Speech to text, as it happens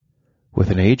With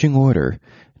an aging order,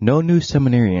 no new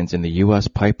seminarians in the U.S.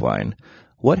 pipeline,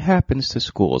 what happens to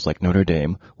schools like Notre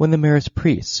Dame when the Marist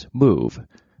priests move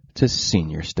to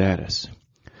senior status?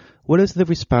 What is the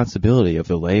responsibility of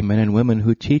the lay men and women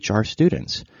who teach our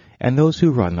students and those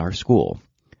who run our school?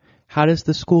 How does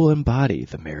the school embody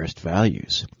the Marist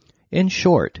values? In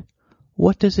short,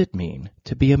 what does it mean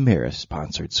to be a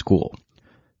Marist-sponsored school?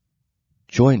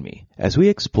 Join me as we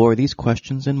explore these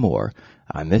questions and more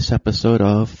on this episode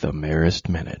of The Marist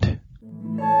Minute.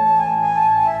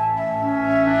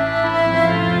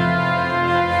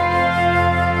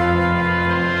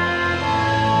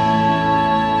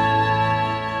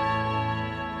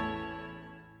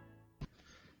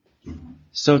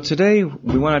 So today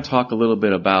we want to talk a little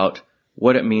bit about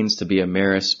what it means to be a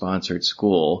Marist-sponsored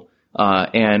school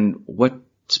and what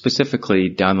specifically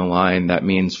down the line that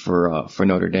means for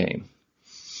Notre Dame.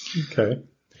 Okay.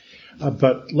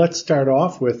 But let's start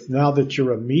off with, now that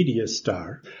you're a media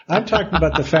star, I'm talking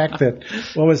about the fact that,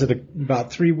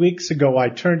 about 3 weeks ago, I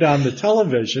turned on the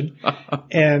television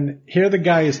and here the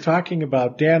guy is talking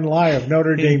about Dan Lai of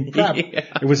Notre Dame Prep.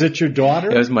 Yeah. Was it your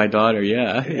daughter? It was my daughter,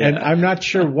 yeah. And I'm not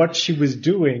sure what she was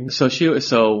doing. So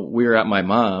we were at my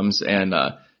mom's and,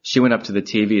 she went up to the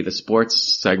TV, the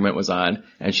sports segment was on,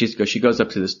 and she goes up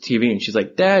to this TV and she's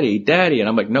like, Daddy, Daddy. And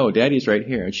I'm like, no, Daddy's right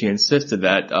here. And she insisted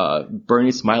that,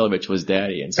 Bernie Smilovich was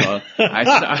Daddy. And so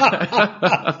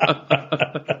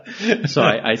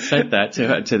I sent that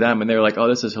to them and they were like, oh,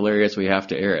 this is hilarious. We have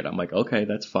to air it. I'm like, okay,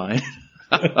 that's fine.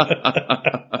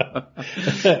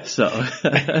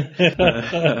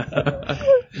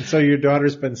 So your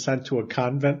daughter's been sent to a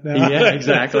convent now? Yeah,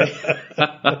 exactly.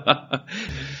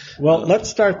 Well, let's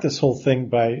start this whole thing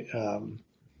by,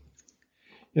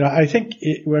 I think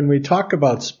when we talk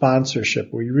about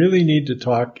sponsorship, we really need to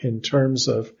talk in terms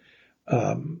of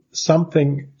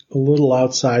something a little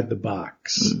outside the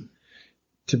box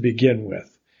to begin with.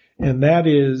 And that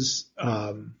is,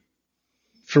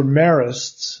 for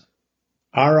Marists,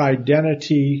 our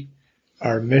identity,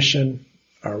 our mission,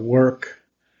 our work,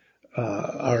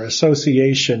 our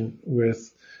association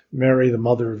with Mary, the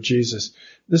mother of Jesus,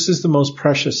 this is the most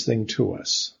precious thing to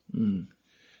us. Mm.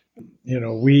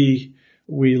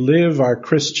 We live our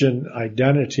Christian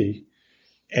identity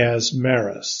as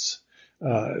Marists.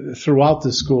 Throughout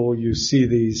the school, you see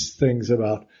these things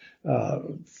about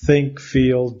think,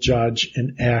 feel, judge,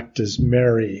 and act as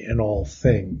Mary in all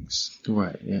things.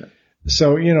 Right, yeah.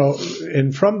 So,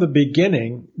 and from the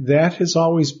beginning, that has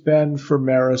always been for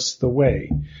Marist the way.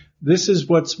 This is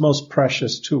what's most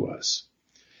precious to us.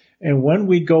 And when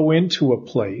we go into a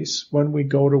place, when we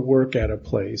go to work at a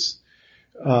place,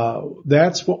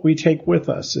 that's what we take with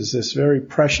us, is this very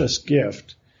precious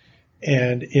gift.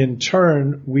 And in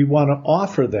turn, we want to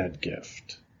offer that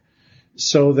gift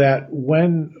so that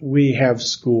when we have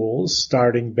schools,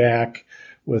 starting back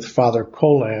with Father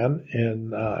Colan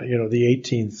in, the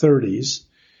 1830s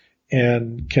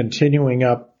and continuing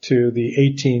up to the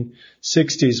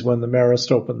 1860s when the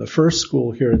Marist opened the first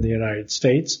school here in the United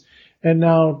States, and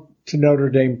now to Notre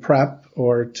Dame Prep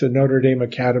or to Notre Dame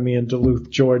Academy in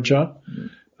Duluth, Georgia,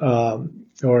 or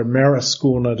Marist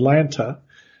School in Atlanta,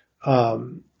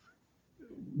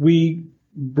 we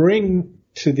bring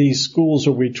to these schools,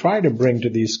 or we try to bring to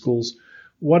these schools,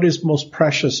 what is most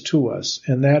precious to us,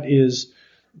 and that is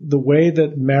the way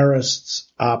that Marists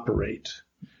operate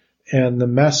and the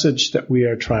message that we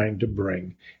are trying to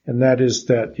bring. And that is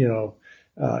that,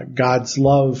 God's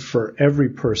love for every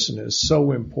person is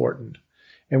so important.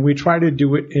 And we try to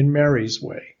do it in Mary's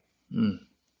way. Mm.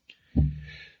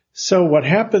 So what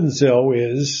happens, though,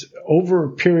 is over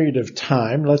a period of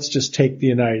time, let's just take the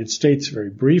United States very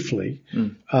briefly,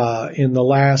 in the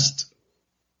last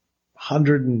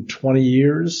 120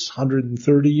 years,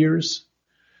 130 years,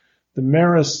 the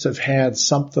Marists have had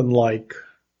something like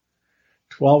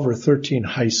 12 or 13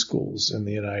 high schools in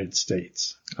the United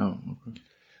States. Oh, okay.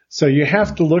 So you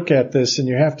have to look at this and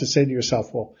you have to say to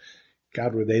yourself, well,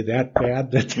 God, were they that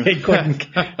bad that they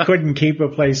couldn't keep a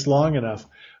place long enough?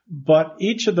 But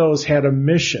each of those had a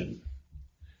mission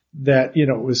that,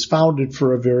 was founded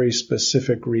for a very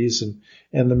specific reason.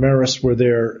 And the Marists were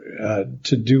there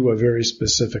to do a very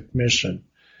specific mission.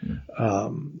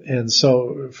 And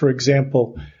so, for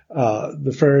example,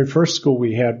 the very first school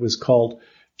we had was called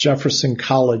Jefferson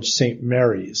College St.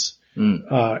 Mary's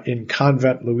in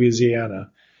Convent,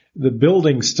 Louisiana. The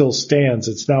building still stands.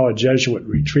 It's now a Jesuit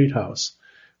retreat house.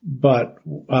 But,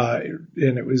 and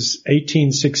it was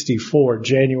 1864,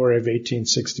 January of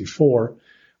 1864,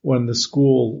 when the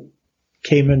school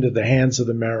came into the hands of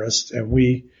the Marist, and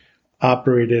we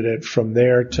operated it from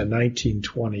there to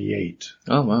 1928.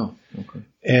 Oh, wow. Okay.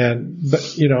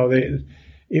 But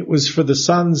It was for the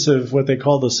sons of what they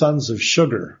call the sons of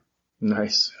sugar.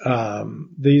 Nice.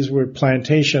 These were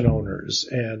plantation owners,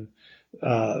 and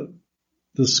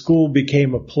the school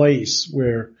became a place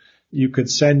where you could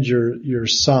send your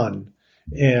son,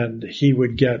 and he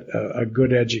would get a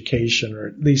good education, or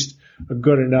at least a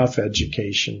good enough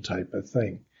education type of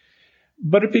thing.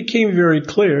 But it became very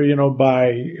clear,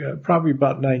 by probably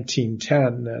about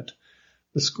 1910 that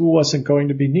the school wasn't going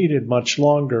to be needed much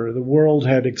longer. The world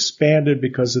had expanded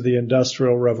because of the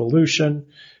Industrial Revolution.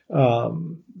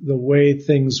 The way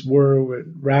things were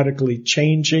radically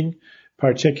changing,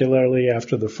 particularly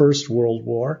after the First World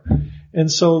War.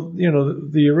 And so,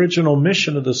 the original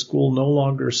mission of the school no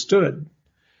longer stood.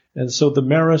 And so the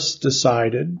Marists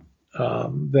decided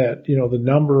that, the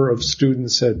number of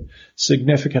students had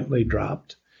significantly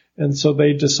dropped. And so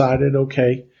they decided,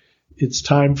 okay, it's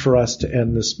time for us to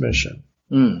end this mission.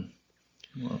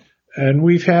 Wow. And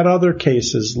we've had other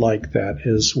cases like that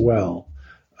as well.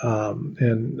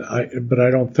 But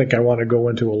I don't think I want to go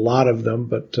into a lot of them,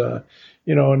 but,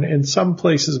 in some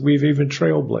places we've even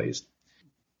trailblazed.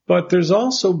 But there's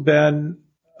also been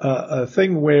a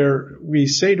thing where we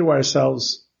say to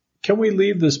ourselves, can we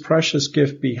leave this precious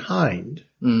gift behind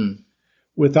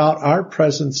without our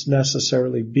presence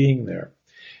necessarily being there?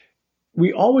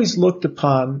 We always looked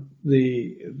upon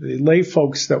the lay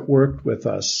folks that worked with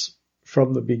us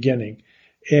from the beginning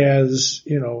as,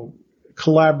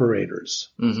 collaborators,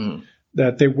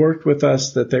 that they worked with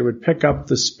us, that they would pick up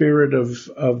the spirit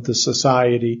of the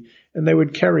society, and they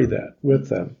would carry that with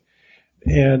them.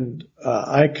 And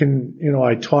I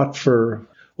taught for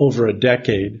over a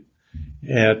decade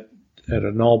at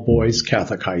an all-boys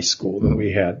Catholic high school that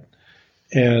we had.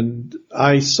 And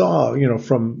I saw,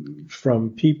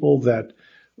 from people that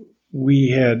we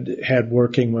had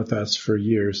working with us for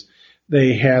years,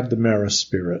 they had the Marist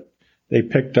spirit. They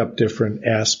picked up different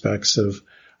aspects of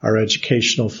our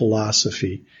educational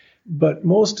philosophy. But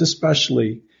most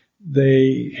especially,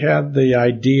 they had the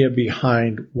idea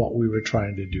behind what we were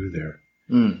trying to do there.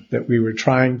 That we were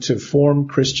trying to form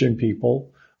Christian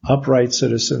people, upright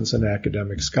citizens and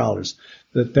academic scholars.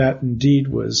 That indeed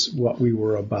was what we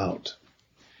were about.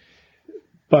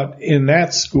 But in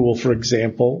that school, for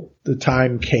example, the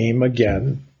time came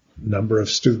again, number of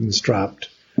students dropped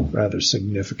rather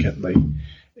significantly.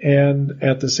 And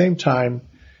at the same time,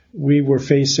 we were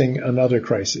facing another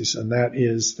crisis, and that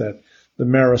is that the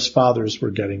Marist fathers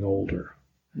were getting older.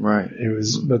 Right.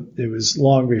 But it was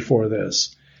long before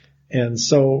this. And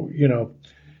so,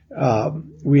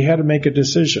 we had to make a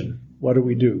decision. What do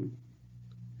we do?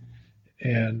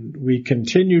 And we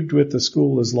continued with the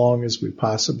school as long as we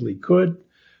possibly could,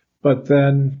 but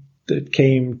then it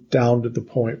came down to the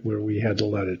point where we had to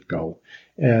let it go.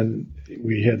 And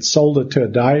we had sold it to a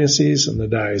diocese, and the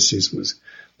diocese was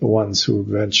the ones who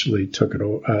eventually took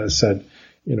it, said,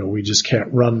 we just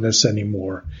can't run this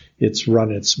anymore. It's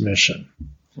run its mission.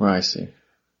 Well, I see.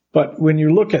 But when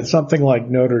you look at something like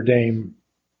Notre Dame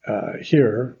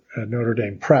here, Notre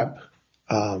Dame Prep,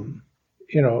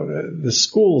 the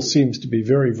school seems to be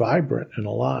very vibrant and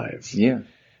alive. Yeah.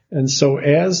 And so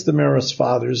as the Marist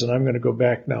fathers, and I'm going to go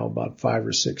back now about 5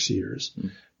 or 6 years,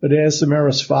 but as the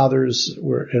Marist fathers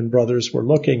and brothers were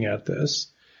looking at this,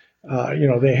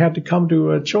 they had to come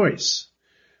to a choice.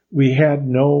 We had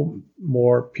no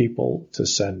more people to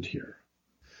send here.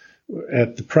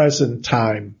 At the present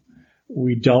time,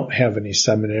 we don't have any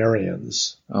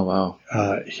seminarians. Oh, wow.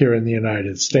 Here in the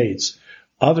United States.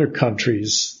 Other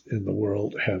countries in the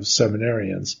world have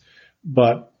seminarians,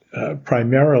 but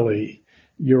primarily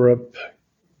Europe,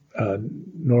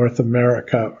 North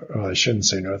America, I shouldn't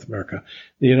say North America,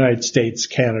 the United States,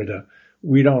 Canada,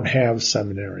 we don't have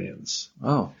seminarians.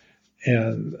 Oh.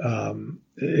 And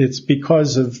it's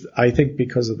because of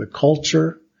the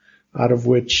culture out of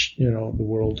which, the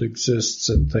world exists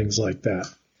and things like that.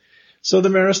 So the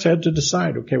Marist had to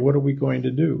decide, okay, what are we going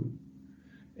to do?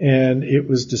 And it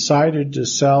was decided to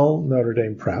sell Notre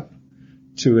Dame Prep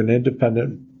to an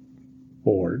independent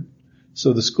board.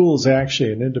 So the school is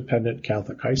actually an independent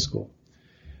Catholic high school.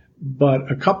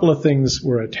 But a couple of things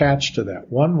were attached to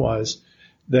that. One was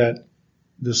that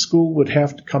the school would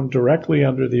have to come directly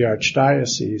under the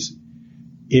archdiocese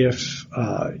if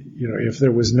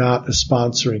there was not a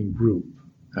sponsoring group.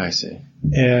 I see.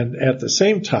 And at the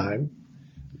same time,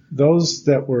 those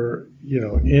that were,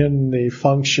 in the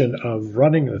function of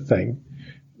running the thing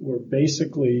were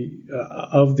basically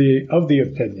of the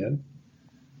opinion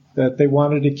that they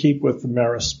wanted to keep with the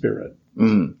Marist spirit.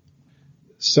 Mm.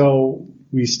 So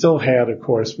we still had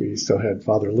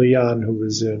Father Leon, who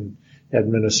was in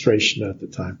administration at the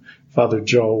time. Father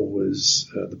Joe was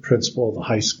the principal of the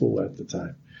high school at the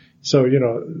time. So,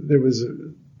 there was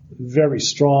a very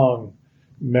strong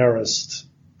Marist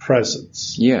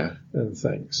presence and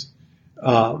things.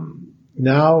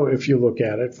 Now, if you look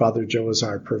at it, Father Joe is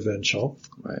our provincial.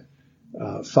 Right.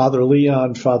 Father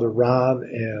Leon, Father Ron,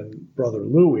 and Brother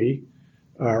Louis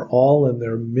are all in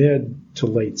their mid to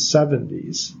late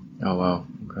 70s. Oh, wow.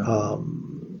 Okay.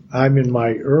 I'm in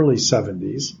my early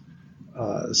 70s.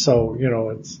 So,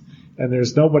 and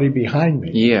there's nobody behind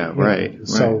me. Yeah, right.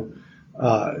 So,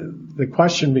 the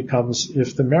question becomes,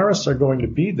 if the Marists are going to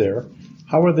be there,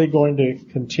 how are they going to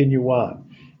continue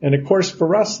on? And of course,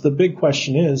 for us, the big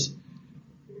question is,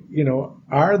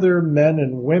 are there men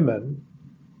and women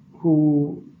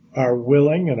who are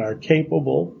willing and are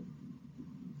capable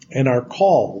and are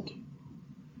called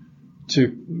to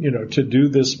do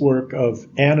this work of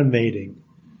animating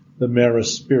the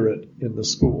Marist spirit in the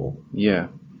school? Yeah.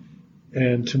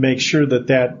 And to make sure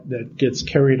that gets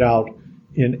carried out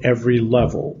in every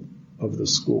level of the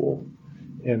school.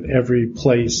 In every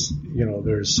place,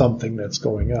 there's something that's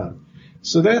going on.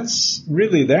 So that's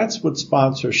what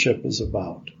sponsorship is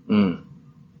about. Mm.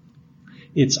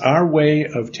 It's our way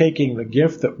of taking the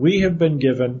gift that we have been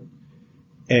given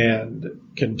and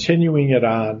continuing it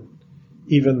on,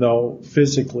 even though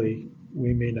physically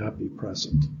we may not be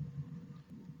present.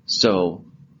 So,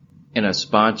 in a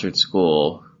sponsored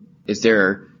school, is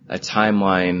there a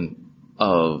timeline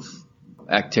of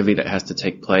activity that has to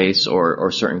take place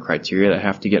or certain criteria that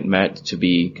have to get met to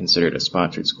be considered a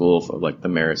sponsored school for like the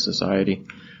Marist Society?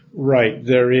 Right,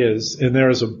 there is. And there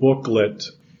is a booklet.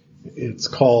 It's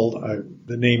called,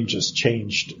 the name just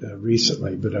changed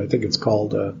recently, but I think it's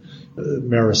called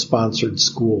Marist Sponsored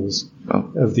Schools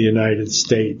of the United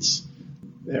States,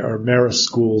 or Marist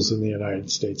Schools in the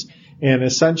United States. And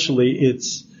essentially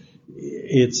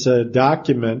it's a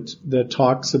document that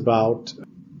talks about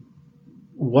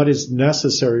what is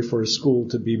necessary for a school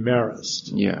to be Marist.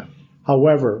 Yeah.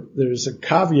 However, there's a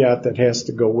caveat that has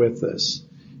to go with this,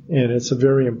 and it's a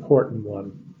very important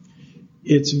one.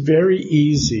 It's very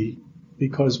easy,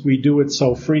 because we do it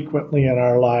so frequently in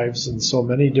our lives in so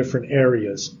many different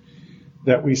areas,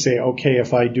 that we say, okay,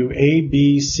 if I do A,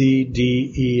 B, C,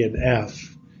 D, E, and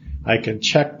F, I can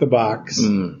check the box,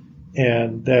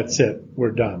 and that's it.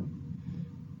 We're done.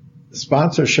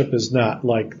 Sponsorship is not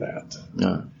like that.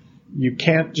 No. You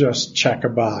can't just check a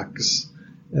box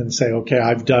and say, okay,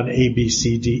 I've done A, B,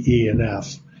 C, D, E, and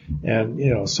F,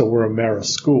 and, so we're a Marist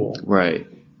school. Right.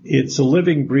 It's a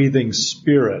living, breathing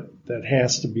spirit that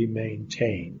has to be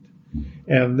maintained.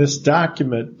 And this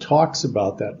document talks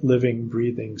about that living,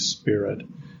 breathing spirit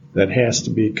that has to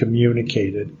be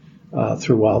communicated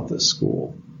throughout the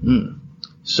school. Mm.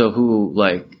 So who,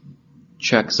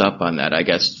 checks up on that, I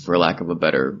guess, for lack of a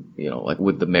better,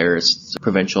 would the Marist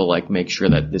provincial, make sure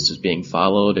that this is being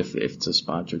followed if it's a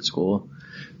sponsored school?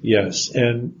 Yes.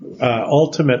 And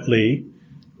ultimately,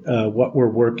 what we're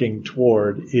working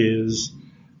toward is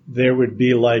there would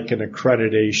be an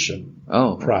accreditation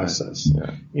process.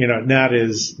 Okay. Yeah. Not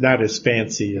as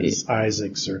fancy as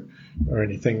Isaac's or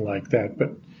anything like that.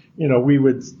 But, we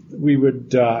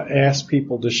would ask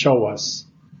people to show us,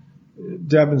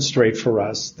 demonstrate for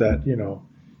us that,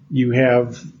 you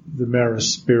have the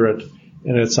Marist spirit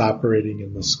and it's operating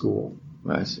in the school.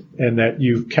 Right. And that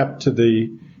you've kept to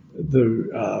the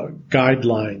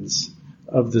guidelines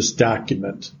of this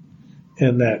document,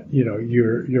 and that,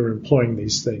 you're employing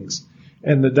these things.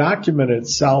 And the document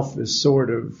itself is sort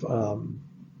of,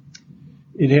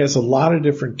 it has a lot of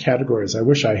different categories. I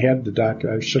wish I had the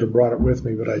document. I should have brought it with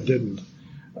me, but I didn't.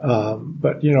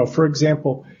 But, for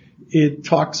example, it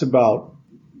talks about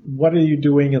what are you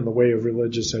doing in the way of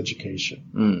religious education?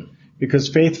 Mm. Because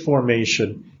faith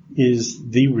formation is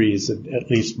the reason,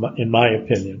 at least in my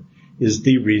opinion, is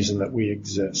the reason that we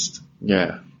exist.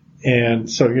 Yeah. And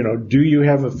so, do you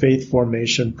have a faith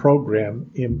formation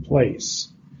program in place?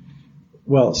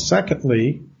 Well,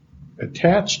 secondly,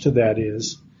 attached to that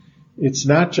is, it's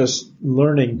not just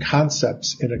learning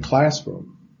concepts in a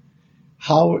classroom.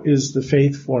 How is the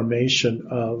faith formation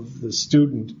of the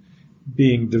student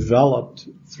being developed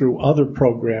through other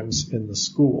programs in the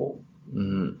school?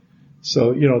 Mm-hmm.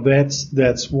 So,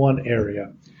 that's one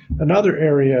area. Another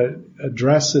area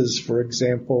addresses, for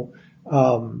example,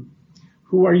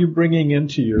 who are you bringing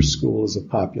into your school as a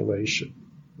population?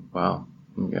 Wow.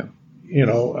 Yeah.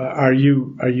 Are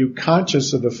you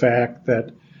conscious of the fact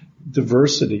that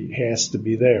diversity has to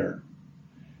be there?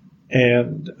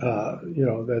 And,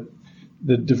 that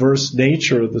the diverse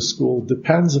nature of the school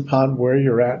depends upon where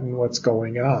you're at and what's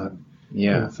going on.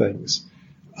 Yeah. And things.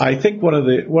 I think one of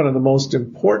the most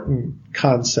important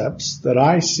concepts that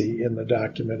I see in the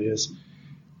document is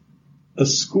a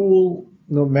school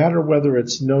no matter whether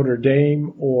it's Notre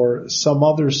Dame or some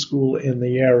other school in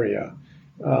the area,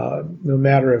 no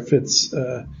matter if it's,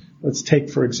 let's take,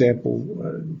 for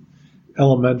example,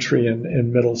 elementary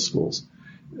and middle schools.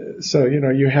 So,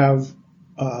 you have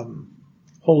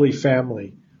Holy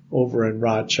Family over in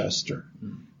Rochester.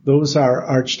 Those are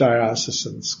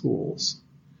archdiocesan schools.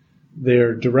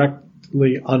 They're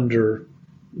directly under,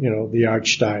 the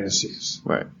archdiocese.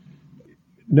 Right.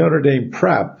 Notre Dame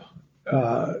Prep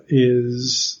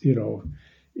is,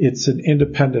 it's an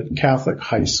independent Catholic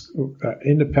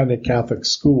independent Catholic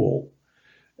school,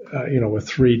 with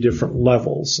 3 different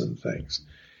levels and things.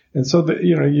 And so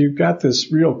you've got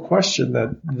this real question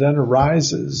that then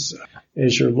arises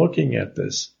as you're looking at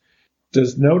this.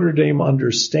 Does Notre Dame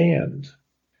understand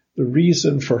the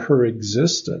reason for her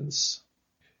existence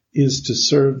is to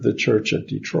serve the church at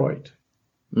Detroit?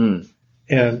 Mm.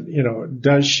 And,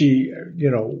 does she,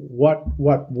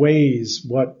 what ways,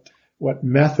 what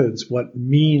methods, what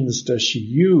means does she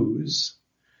use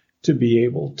to be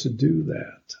able to do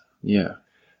that? Yeah.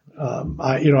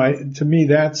 To me,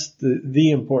 that's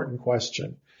the important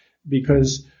question,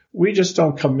 because we just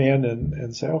don't come in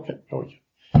and say, okay,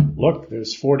 look,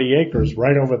 there's 40 acres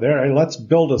right over there. Hey, let's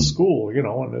build a school,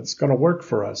 and it's going to work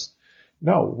for us.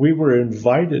 No, we were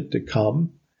invited to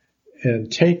come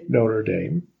and take Notre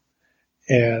Dame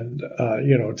and,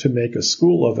 to make a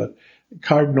school of it.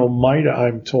 Cardinal Maida,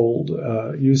 I'm told,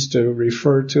 used to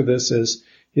refer to this as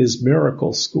his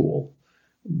miracle school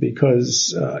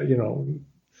because,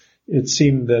 it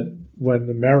seemed that when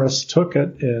the Marist took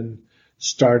it and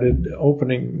started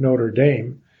opening Notre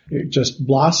Dame, it just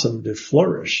blossomed, it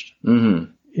flourished,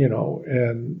 mm-hmm.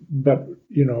 But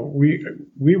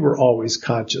we were always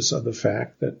conscious of the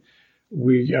fact that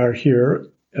we are here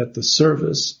at the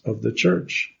service of the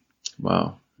church.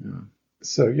 Wow. Yeah.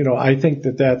 So, I think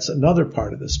that that's another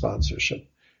part of the sponsorship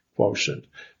quotient.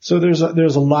 So there's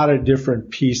a lot of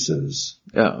different pieces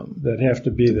that have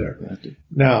to be there.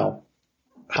 Now,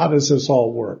 how does this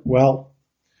all work? Well,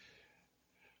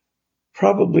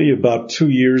 probably about 2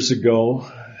 years ago,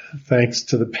 thanks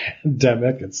to the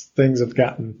pandemic, things have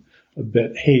gotten a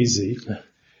bit hazy.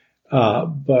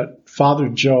 But Father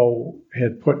Joe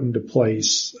had put into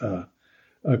place a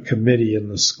committee in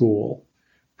the school,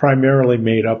 primarily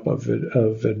made up of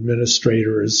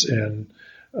administrators and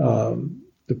some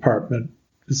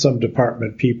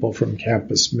department people from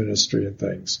campus ministry and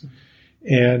things.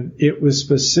 And it was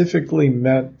specifically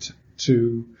meant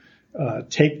to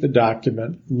take the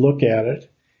document, look at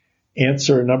it,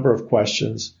 answer a number of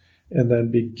questions, and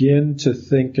then begin to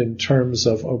think in terms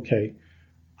of, okay,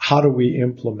 how do we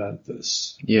implement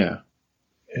this? Yeah.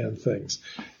 And things.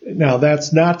 Now,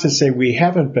 that's not to say we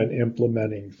haven't been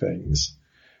implementing things.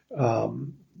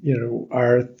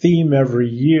 Our theme every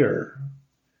year,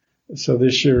 so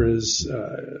this year is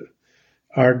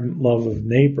Ardent Love of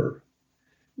Neighbor.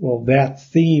 Well, that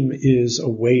theme is a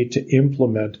way to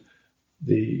implement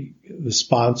the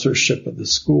sponsorship of the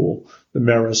school, the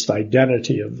Marist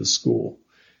identity of the school,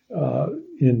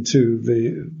 into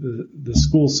the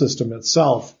school system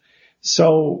itself.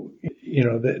 So,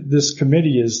 this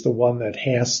committee is the one that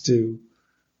has to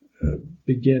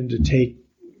begin to take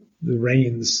the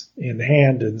reins in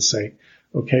hand and say,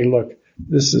 okay, look,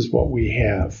 this is what we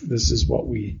have. This is what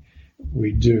we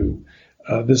do.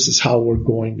 This is how we're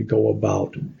going to go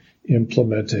about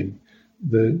implementing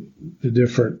the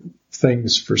different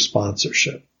things for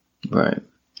sponsorship. Right.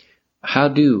 How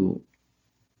do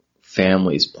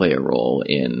families play a role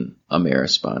in a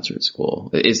Marist-sponsored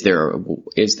school? Is there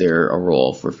a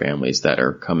role for families that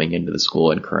are coming into the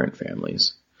school and current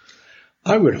families?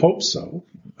 I would hope so.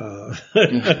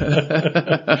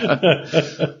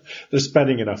 They're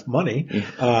spending enough money.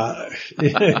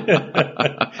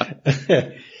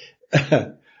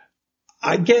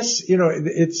 I guess,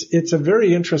 it's a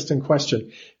very interesting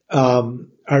question.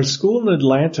 Our school in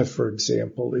Atlanta, for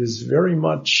example, is very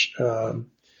much,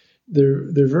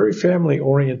 they're very family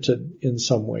oriented in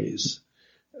some ways.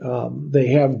 They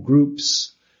have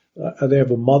groups, they have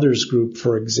a mother's group,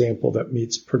 for example, that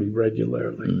meets pretty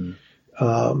regularly.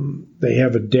 They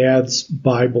have a dad's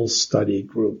Bible study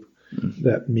group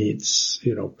that meets,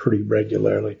 pretty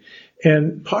regularly.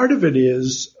 And part of it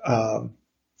is,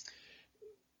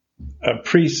 a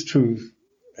priest who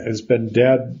has been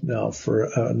dead now for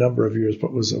a number of years,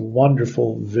 but was a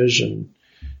wonderful vision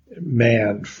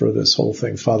man for this whole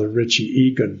thing, Father Richie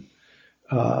Egan.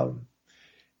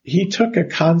 He took a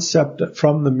concept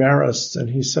from the Marists and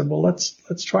he said, well,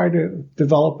 let's try to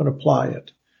develop and apply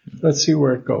it. Let's see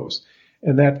where it goes.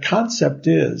 And that concept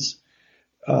is,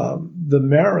 the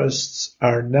Marists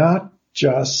are not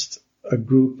just a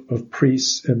group of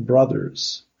priests and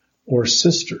brothers or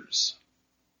sisters.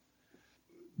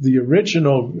 The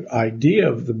original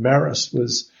idea of the Marist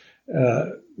was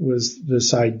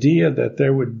this idea that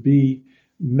there would be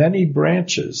many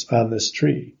branches on this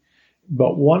tree.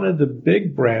 But one of the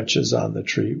big branches on the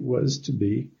tree was to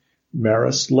be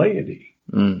Marist laity.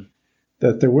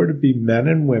 That there were to be men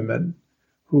and women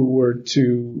who were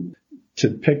to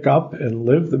pick up and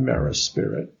live the Marist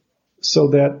spirit, so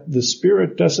that the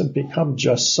spirit doesn't become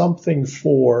just something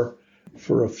for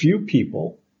a few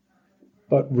people,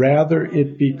 but rather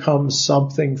it becomes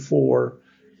something for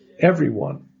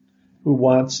everyone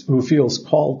who feels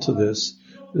called to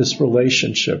this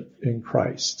relationship in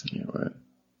Christ. Yeah, right.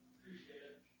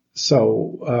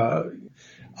 So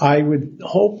I would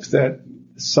hope that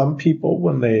some people,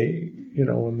 when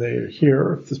they're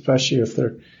here, especially if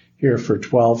they're here for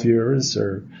 12 years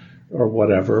or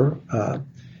whatever,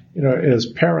 as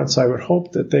parents, I would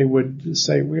hope that they would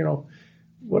say,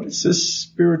 what is this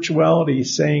spirituality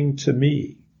saying to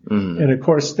me? Mm-hmm. And of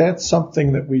course, that's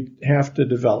something that we have to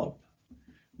develop.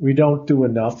 We don't do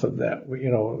enough of that.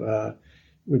 It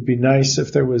would be nice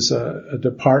if there was a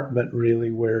department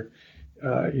really where,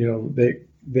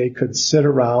 they could sit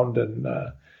around and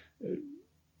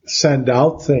send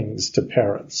out things to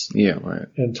parents. Yeah, right.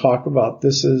 And talk about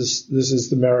this is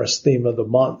the Marist theme of the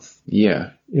month.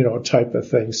 Yeah. Type of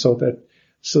thing, so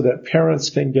that parents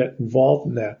can get involved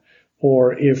in that.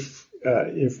 Or if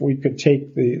we could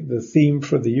take the theme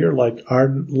for the year, like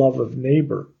ardent love of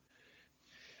neighbor.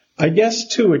 I guess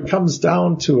too, it comes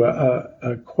down to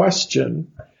a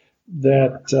question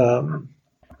that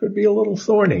could be a little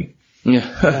thorny.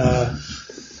 Yeah.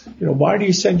 Why do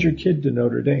you send your kid to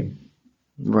Notre Dame?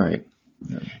 Right.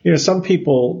 Yeah. Some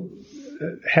people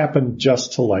happen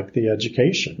just to like the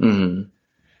education.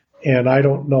 Mm-hmm. And I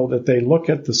don't know that they look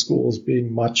at the school as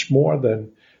being much more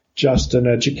than just an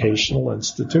educational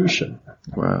institution.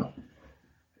 Wow.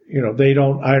 They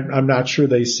don't, I'm not sure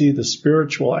they see the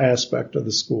spiritual aspect of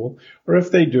the school, or if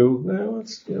they do,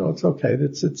 it's okay.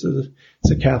 It's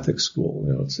a Catholic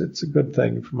school. It's a good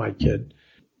thing for my kid.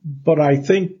 But I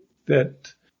think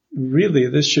that really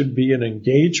this should be an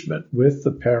engagement with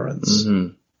the parents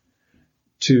mm-hmm.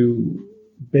 to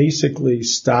basically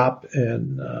stop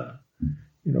and,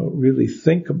 really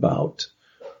think about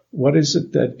what is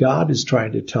it that God is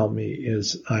trying to tell me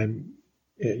as I'm,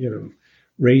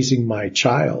 raising my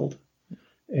child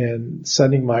and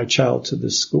sending my child to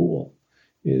the school.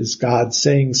 Is God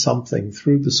saying something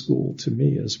through the school to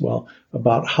me as well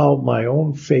about how my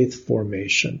own faith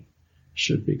formation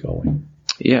should be going?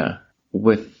 Yeah.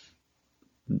 With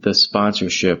the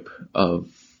sponsorship of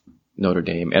Notre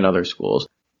Dame and other schools,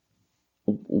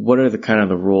 what are the kind of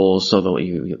the roles? So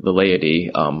the laity,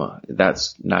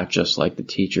 that's not just like the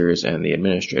teachers and the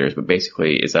administrators, but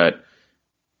basically is that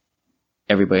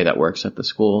everybody that works at the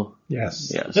school?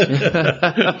 Yes. Yes.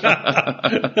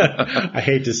 I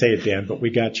hate to say it, Dan, but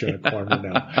we got you in a corner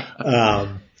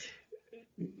now.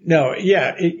 No,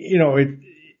 yeah,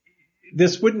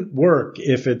 this wouldn't work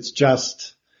if it's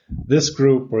just this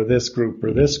group or this group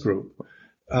or this group.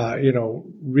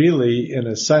 Really, in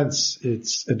a sense,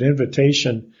 it's an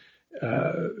invitation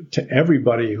to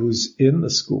everybody who's in the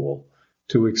school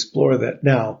to explore that.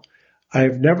 Now,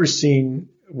 I've never seen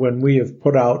when we have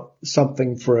put out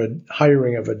something for a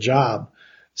hiring of a job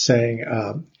saying,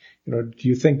 do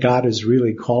you think God is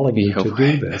really calling you to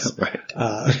do this? Right.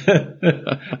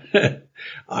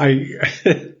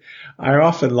 I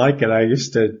often like it. I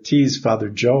used to tease Father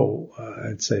Joe.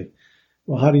 I'd say,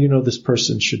 well, how do you know this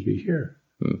person should be here?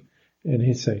 And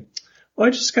he'd say, well,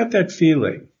 I just got that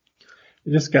feeling. I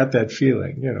just got that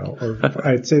feeling, or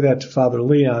I'd say that to Father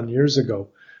Leon years ago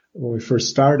when we first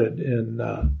started. And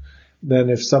then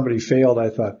if somebody failed, I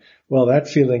thought, well, that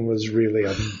feeling was really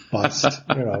a bust.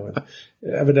 It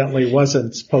evidently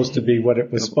wasn't supposed to be what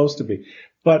it was supposed to be.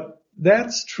 But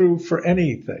that's true for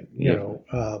anything,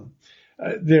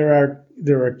 There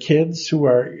are kids who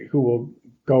will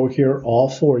go here all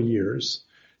 4 years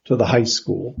to the high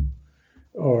school,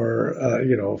 or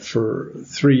for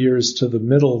 3 years to the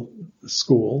middle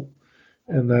school,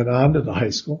 and then on to the high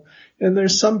school. And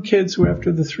there's some kids who,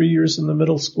 after the 3 years in the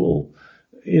middle school,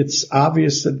 it's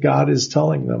obvious that God is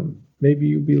telling them, maybe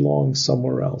you belong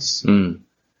somewhere else. But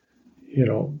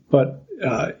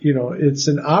it's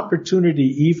an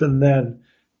opportunity even then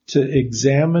to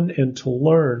examine and to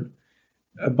learn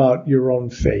about your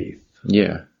own faith.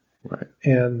 Yeah. Right.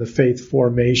 And the faith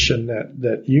formation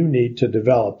that you need to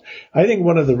develop. I think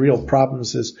one of the real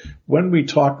problems is when we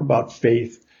talk about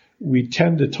faith, we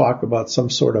tend to talk about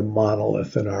some sort of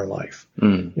monolith in our life.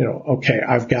 Okay,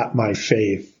 I've got my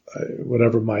faith,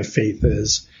 whatever my faith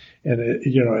is, and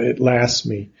it lasts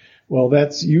me. Well,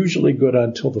 that's usually good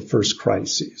until the first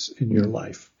crises in your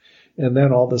life. And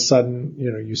then all of a sudden,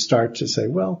 you start to say,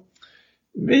 well,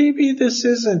 maybe this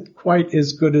isn't quite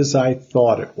as good as I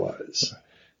thought it was.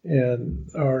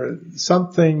 Or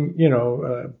something,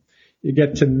 you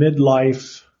get to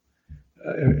midlife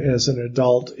as an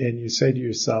adult and you say to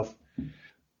yourself,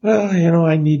 well,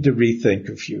 I need to rethink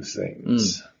a few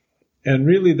things. And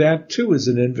really that too is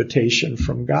an invitation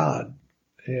from God.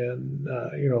 And,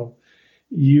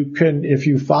 you can, if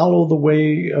you follow the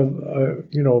way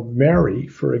of, Mary,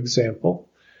 for example,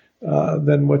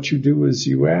 then what you do is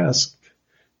you ask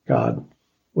God,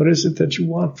 what is it that you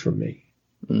want from me?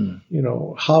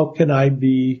 How can I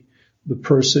be the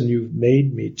person you've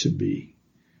made me to be?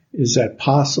 Is that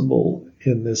possible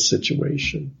in this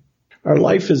situation? Our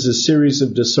life is a series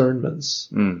of discernments.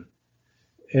 And,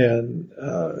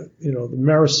 the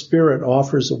Marist Spirit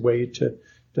offers a way to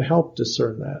help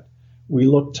discern that. We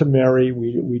look to Mary.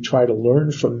 We try to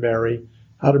learn from Mary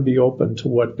how to be open to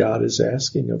what God is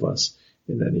asking of us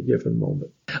in any given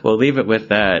moment. We'll leave it with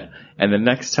that. And the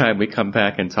next time we come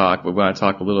back and talk, we want to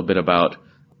talk a little bit about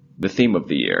the theme of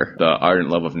the year, the ardent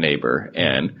love of neighbor,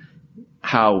 and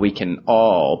how we can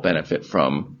all benefit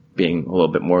from being a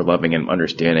little bit more loving and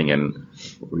understanding and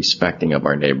respecting of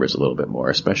our neighbors a little bit more,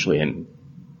 especially in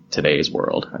today's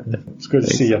world. It's good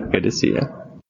to see you. Good to see you.